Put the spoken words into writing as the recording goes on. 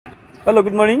Hello,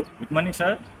 good morning. Good morning,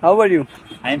 sir. How are you?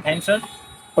 I am fine, sir.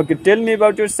 Okay, tell me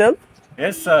about yourself.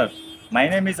 Yes, sir. My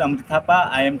name is Amrit Thapa.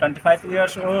 I am 25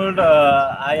 years old.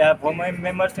 I have four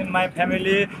members in my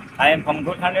family. I am from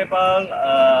Gurkha, Nepal.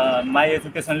 My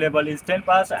education level is 10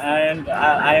 pass, and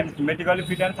I am medically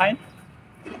fit and fine.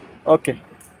 Okay.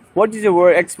 What is your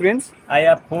work experience? I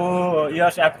have 4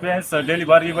 years experience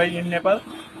delivery boy in Nepal.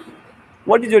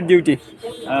 What is your duty?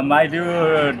 My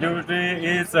duty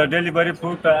is delivery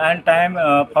food and time,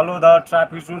 follow the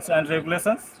traffic rules and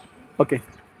regulations. Okay.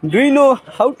 Do you know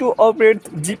how to operate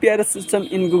GPS system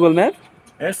in Google Map?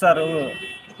 Yes, sir.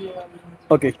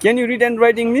 Okay. Can you read and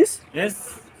write English?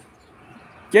 Yes.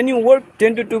 Can you work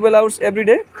 10 to 12 hours every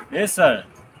day? Yes, sir.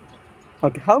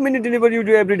 Okay. How many delivery you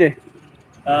do every day?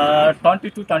 20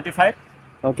 to 25.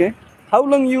 Okay. How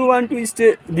long you want to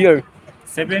stay there?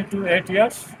 7 to 8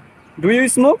 years. Do you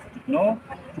smoke? No.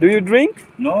 Do you drink?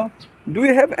 No. Do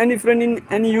you have any friend in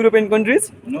any European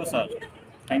countries? No, sir.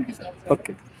 Thank you, sir.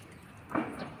 Okay.